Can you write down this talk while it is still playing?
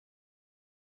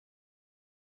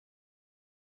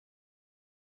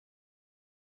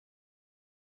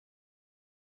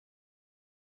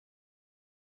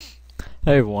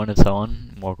Hey everyone, it's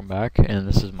Owen. Welcome back, and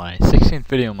this is my 16th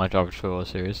video in my Java tutorial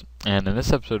series. And in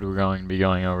this episode, we're going to be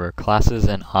going over classes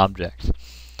and objects.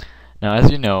 Now,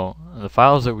 as you know, the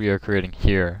files that we are creating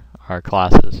here are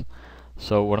classes.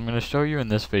 So what I'm going to show you in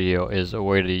this video is a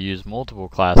way to use multiple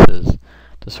classes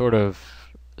to sort of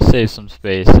save some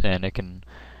space, and it can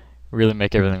really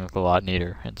make everything look a lot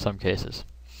neater in some cases.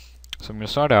 So I'm going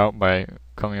to start out by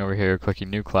coming over here, clicking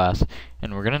New Class,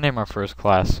 and we're going to name our first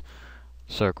class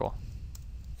Circle.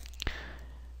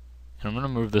 And I'm going to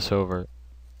move this over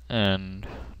and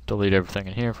delete everything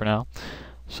in here for now.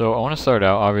 So I want to start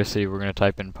out, obviously we're going to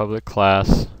type in public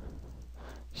class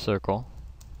circle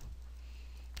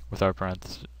with our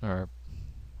parentheses, or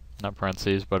not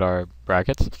parentheses, but our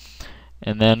brackets.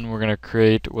 And then we're going to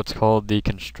create what's called the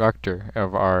constructor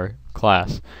of our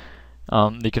class.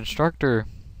 The constructor,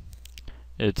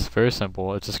 it's very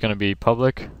simple. It's just going to be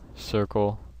public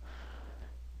circle,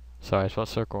 sorry I spelled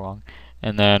circle wrong,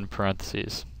 and then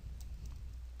parentheses.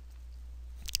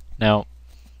 Now,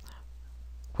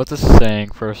 what this is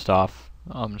saying, first off,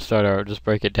 I'm going to start out, just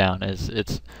break it down, is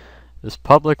it's this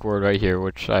public word right here,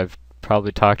 which I've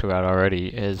probably talked about already,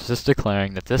 is just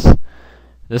declaring that this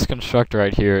constructor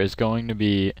right here is going to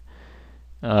be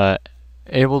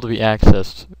able to be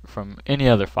accessed from any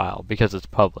other file because it's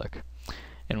public.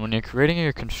 And when you're creating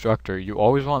your constructor, you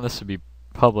always want this to be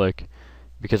public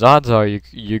because odds are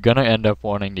you're going to end up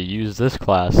wanting to use this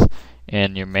class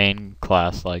in your main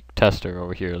class, like tester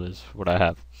over here is what I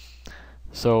have.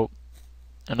 So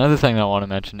another thing that I want to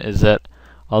mention is that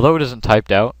although it isn't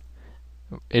typed out,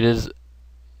 it is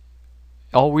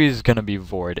always going to be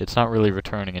void. It's not really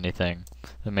returning anything,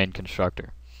 the main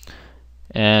constructor.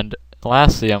 And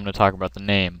lastly, I'm going to talk about the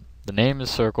name. The name is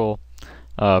circle.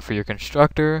 For your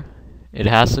constructor, it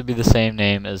has to be the same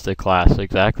name as the class,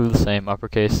 exactly the same,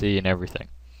 uppercase C and everything.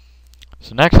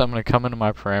 So next I'm going to come into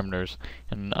my parameters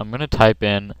and I'm going to type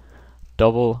in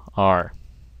 $R.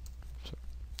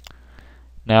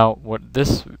 Now what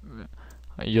this,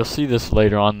 you'll see this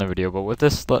later on in the video, but what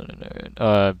this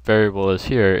variable is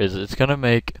here is it's going to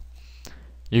make,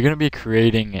 you're going to be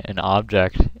creating an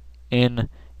object in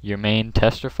your main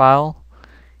tester file,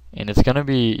 and it's going to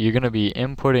be, you're going to be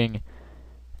inputting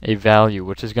a value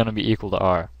which is going to be equal to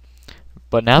R.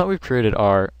 But now that we've created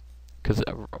R, because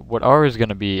what R is going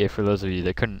to be, for those of you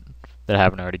that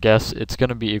haven't already guessed, it's going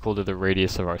to be equal to the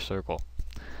radius of our circle.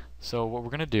 So what we're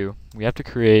going to do, we have to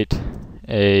create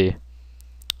a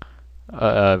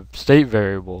state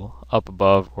variable up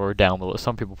above or down below.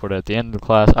 Some people put it at the end of the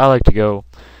class. I like to go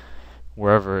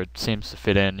wherever it seems to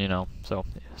fit in, you know. So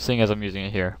seeing as I'm using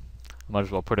it here, I might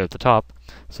as well put it at the top.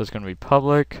 So it's going to be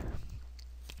public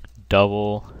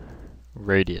double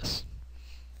radius.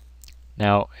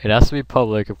 Now, it has to be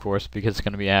public, of course, because it's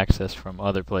going to be accessed from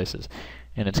other places.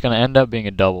 And it's going to end up being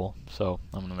a double, so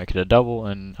I'm going to make it a double,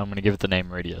 and I'm going to give it the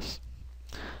name radius.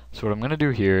 So what I'm going to do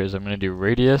here is I'm going to do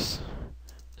radius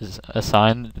is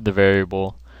assign the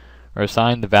variable, or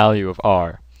assign the value of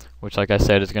R, which, like I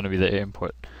said, is going to be the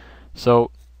input.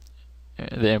 So,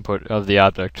 the input of the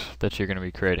object that you're going to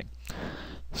be creating.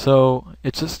 So,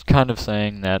 it's just kind of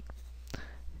saying that,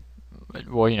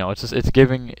 well, you know, it's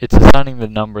assigning the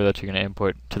number that you're going to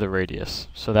input to the radius.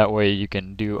 So that way you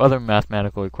can do other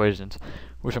mathematical equations,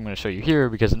 which I'm going to show you here,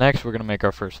 because next we're going to make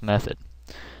our first method.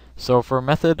 So for a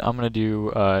method, I'm going to do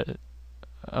a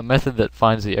method that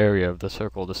finds the area of the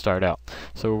circle to start out.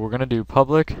 So we're going to do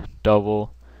public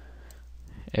double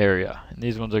area, and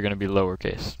these ones are going to be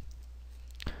lowercase.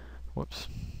 Whoops.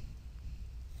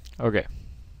 Okay.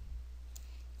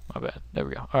 My bad. There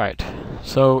we go. Alright.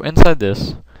 So inside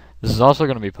this is also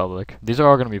going to be public. These are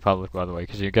all going to be public, by the way,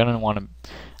 because you're going to want to,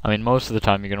 I mean, most of the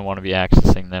time you're going to want to be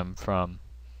accessing them from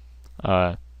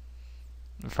other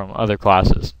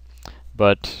classes.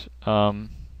 But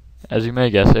as you may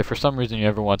guess, if for some reason you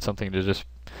ever want something to just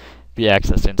be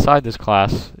accessed inside this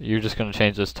class, you're just going to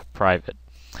change this to private.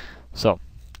 So,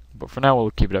 but for now we'll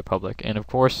keep it at public. And of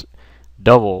course,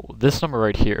 double, this number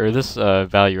right here, or this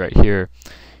value right here,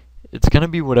 it's going to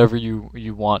be whatever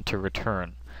you want to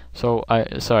return. So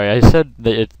I said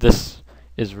that this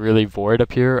is really void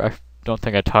up here. I don't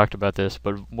think I talked about this,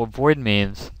 but what void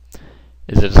means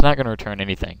is that it's not going to return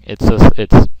anything. It's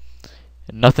just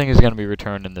nothing is going to be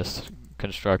returned in this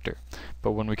constructor.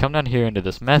 But when we come down here into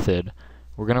this method,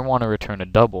 we're going to want to return a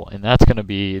double, and that's going to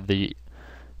be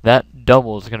that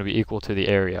double is going to be equal to the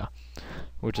area,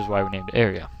 which is why we named it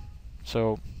area.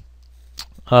 So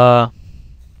so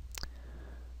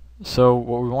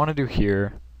what we want to do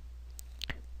here,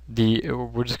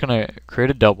 we're just going to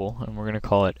create a double, and we're going to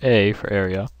call it A for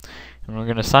area, and we're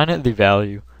going to assign it the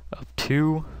value of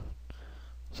 2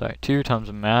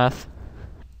 times math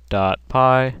dot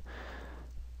pi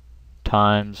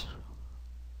times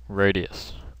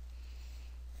radius.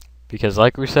 Because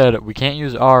like we said, we can't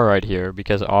use r right here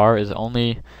because r is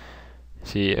only,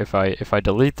 see, if I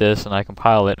delete this and I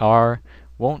compile it, r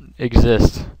won't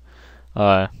exist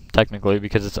technically,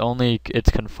 because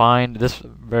it's confined, this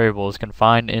variable is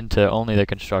confined into only the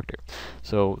constructor.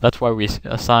 So that's why we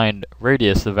assigned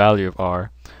radius the value of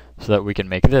r, so that we can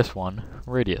make this one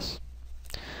radius.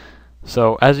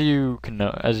 So as you can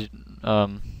know,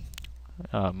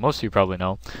 most of you probably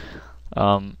know,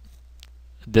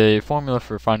 the formula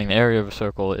for finding the area of a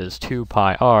circle is 2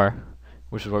 pi r,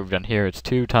 which is what we've done here. It's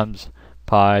 2 times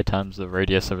pi times the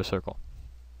radius of a circle.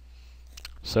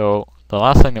 So the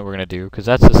last thing that we're going to do, because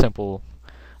that's a simple,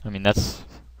 I mean that's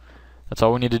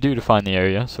all we need to do to find the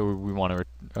area. So we want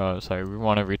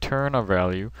to return our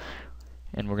value,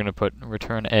 and we're going to put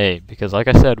return a, because like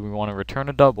I said, we want to return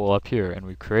a double up here, and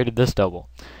we created this double,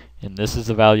 and this is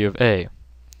the value of a.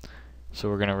 So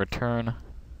we're going to return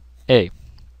a.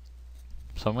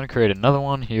 So I'm going to create another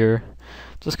one here,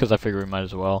 just because I figure we might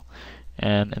as well.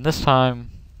 And this time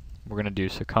we're going to do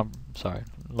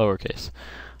lowercase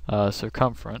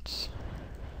circumference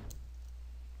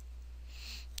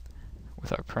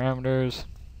with our parameters.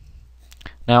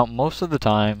 Now most of the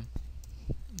time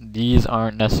these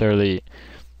aren't necessarily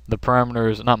the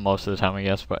parameters, not most of the time I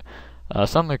guess, but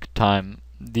some of the time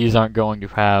these aren't going to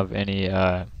have any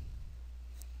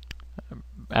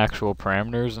actual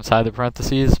parameters inside the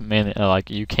parentheses. Mainly, like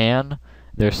you can.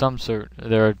 There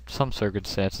are some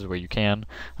circumstances where you can.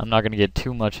 I'm not going to get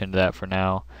too much into that for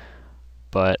now,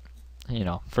 but you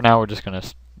know, for now we're just going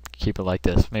to keep it like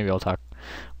this. Maybe I'll talk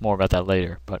more about that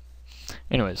later. But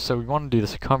anyways, so we want to do the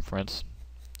circumference.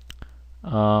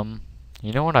 You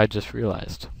know what I just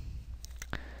realized?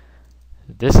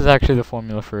 This is actually the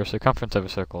formula for a circumference of a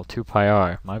circle, 2 pi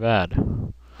r. My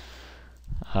bad.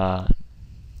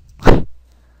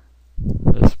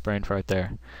 This brain fart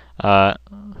there.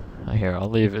 Here, I'll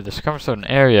leave it. The circumference of an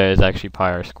area is actually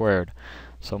pi r squared.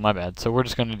 So my bad. So we're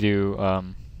just going to do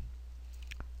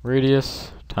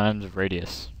radius times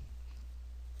radius.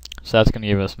 So that's going to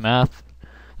give us math.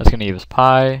 That's going to give us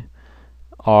pi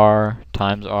r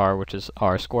times r, which is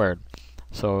r squared.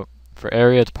 So for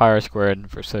area it's pi r squared, and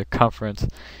for circumference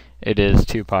it is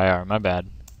 2 pi r. My bad.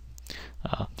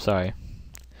 Sorry.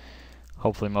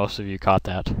 Hopefully most of you caught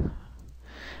that.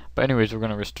 But anyways, we're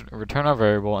going to return our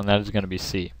variable, and that is going to be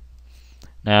c.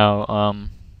 Now,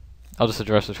 I'll just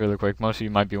address this really quick. Most of you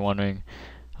might be wondering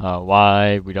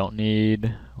why we don't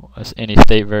need any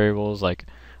state variables, like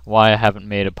why I haven't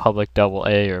made a public double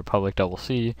A or a public double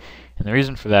C. And the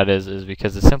reason for that is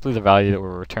because it's simply the value that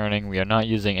we're returning. We are not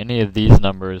using any of these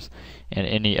numbers and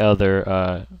any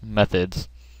other methods.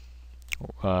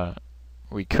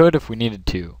 We could if we needed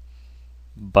to,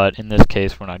 but in this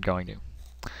case we're not going to.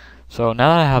 So now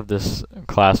that I have this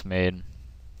class made, I'm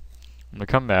going to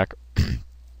come back.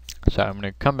 So I'm going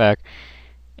to come back,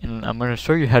 and I'm going to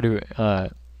show you how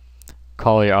to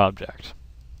call your object.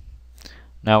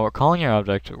 Now we're calling your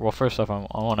object. Well, first off, I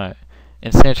want to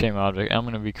instantiate my object. I'm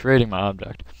going to be creating my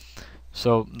object.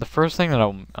 So the first thing that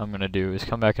I'm going to do is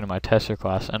come back into my tester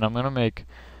class, and I'm going to make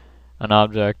an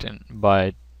object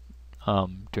by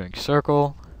doing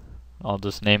circle. I'll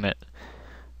just name it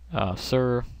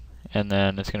Sir. And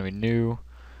then it's going to be new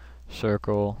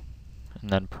circle, and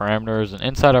then parameters, and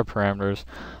inside our parameters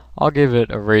I'll give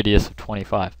it a radius of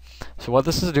 25. So what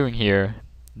this is doing here,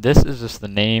 this is just the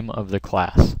name of the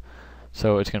class.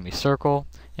 So it's going to be circle,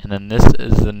 and then this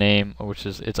is the name, which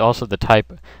is, it's also the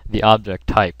type, the object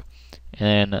type.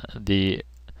 And the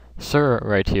Sir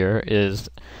right here is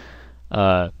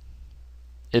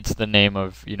it's the name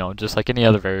of, you know, just like any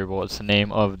other variable, it's the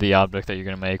name of the object that you're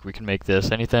going to make. We can make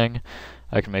this anything.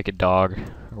 I can make it dog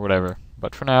or whatever,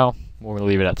 but for now we'll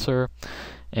leave it at Sir,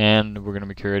 and we're going to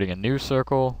be creating a new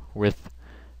circle with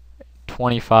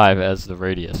 25 as the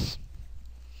radius.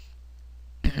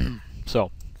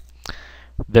 So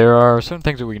there are certain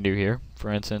things that we can do here.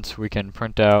 For instance, we can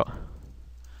print out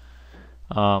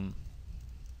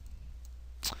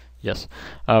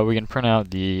we can print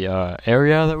out the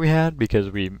area that we had,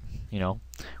 because we've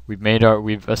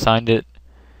assigned it,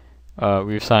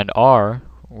 we've assigned r,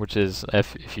 which is,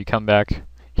 if you come back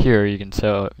here, you can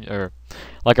tell, or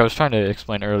like I was trying to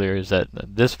explain earlier, is that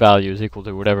this value is equal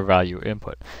to whatever value you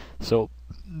input. So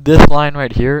this line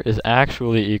right here is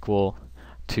actually equal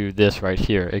to this right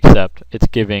here, except it's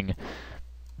giving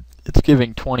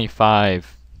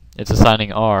 25. It's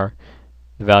assigning r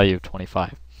the value of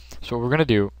 25. So what we're going to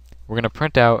do, we're going to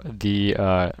print out the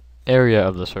area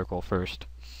of the circle first,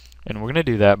 and we're going to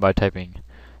do that by typing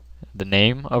the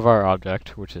name of our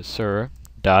object, which is Sir,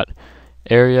 dot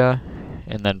area,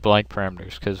 and then blank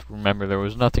parameters, because remember there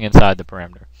was nothing inside the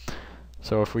parameter.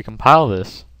 So if we compile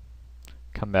this,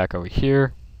 come back over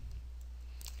here,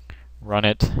 run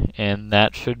it, and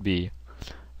that should be,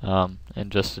 and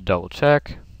just to double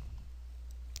check,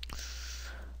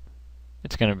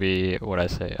 it's going to be what I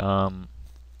say.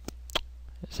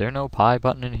 Is there no pi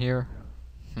button in here?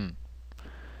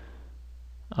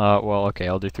 Well, okay,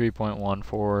 I'll do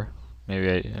 3.14.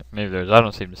 Maybe there's. I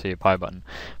don't seem to see a pi button,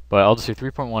 but I'll just do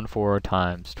 3.14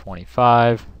 times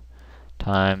 25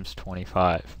 times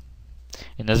 25.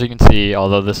 And as you can see,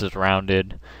 although this is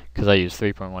rounded, because I use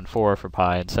 3.14 for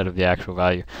pi instead of the actual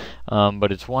value,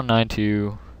 but it's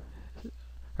 192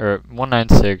 or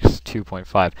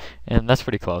 196.2.5, and that's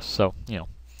pretty close. So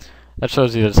that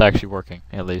shows you that it's actually working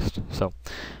at least. So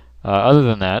other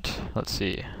than that, let's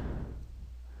see.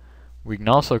 We can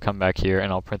also come back here,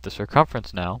 and I'll print the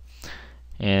circumference now.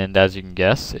 And as you can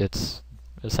guess, it's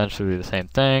essentially the same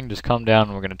thing. Just come down,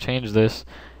 and we're going to change this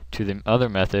to the other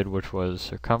method, which was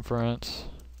circumference.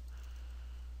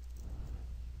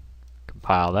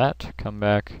 Compile that, come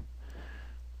back,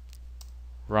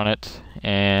 run it,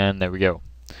 and there we go.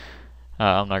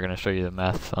 I'm not going to show you the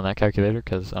math on that calculator,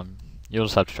 because you'll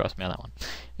just have to trust me on that one.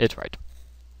 It's right.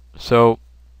 So,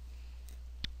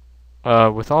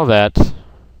 with all that,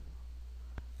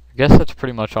 I guess that's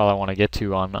pretty much all I want to get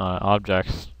to on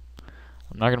objects.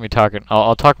 I'm not going to be talking.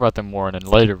 I'll talk about them more in a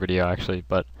later video, actually.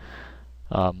 But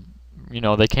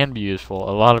they can be useful.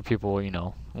 A lot of people,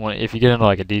 if you get into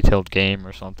like a detailed game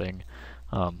or something,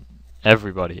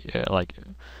 everybody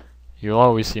you'll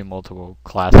always see multiple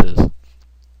classes.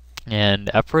 And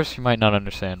at first, you might not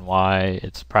understand why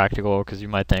it's practical, because you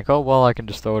might think, oh well, I can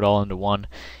just throw it all into one.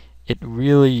 It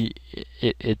really,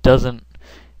 it doesn't.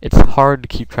 It's hard to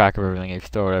keep track of everything if you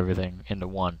throw everything into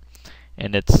one.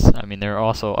 And there are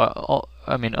also,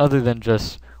 other than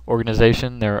just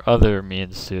organization, there are other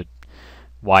means to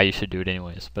why you should do it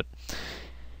anyways. But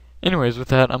anyways, with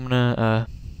that, I'm going to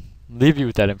leave you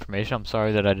with that information. I'm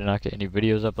sorry that I did not get any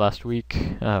videos up last week.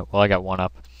 Well, I got one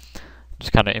up.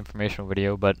 Just kind of informational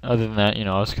video. But other than that,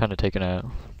 I was kind of taking a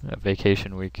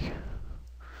vacation week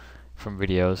from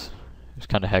videos. It was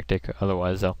kind of hectic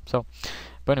otherwise, though.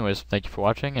 But anyways, thank you for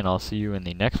watching, and I'll see you in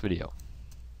the next video.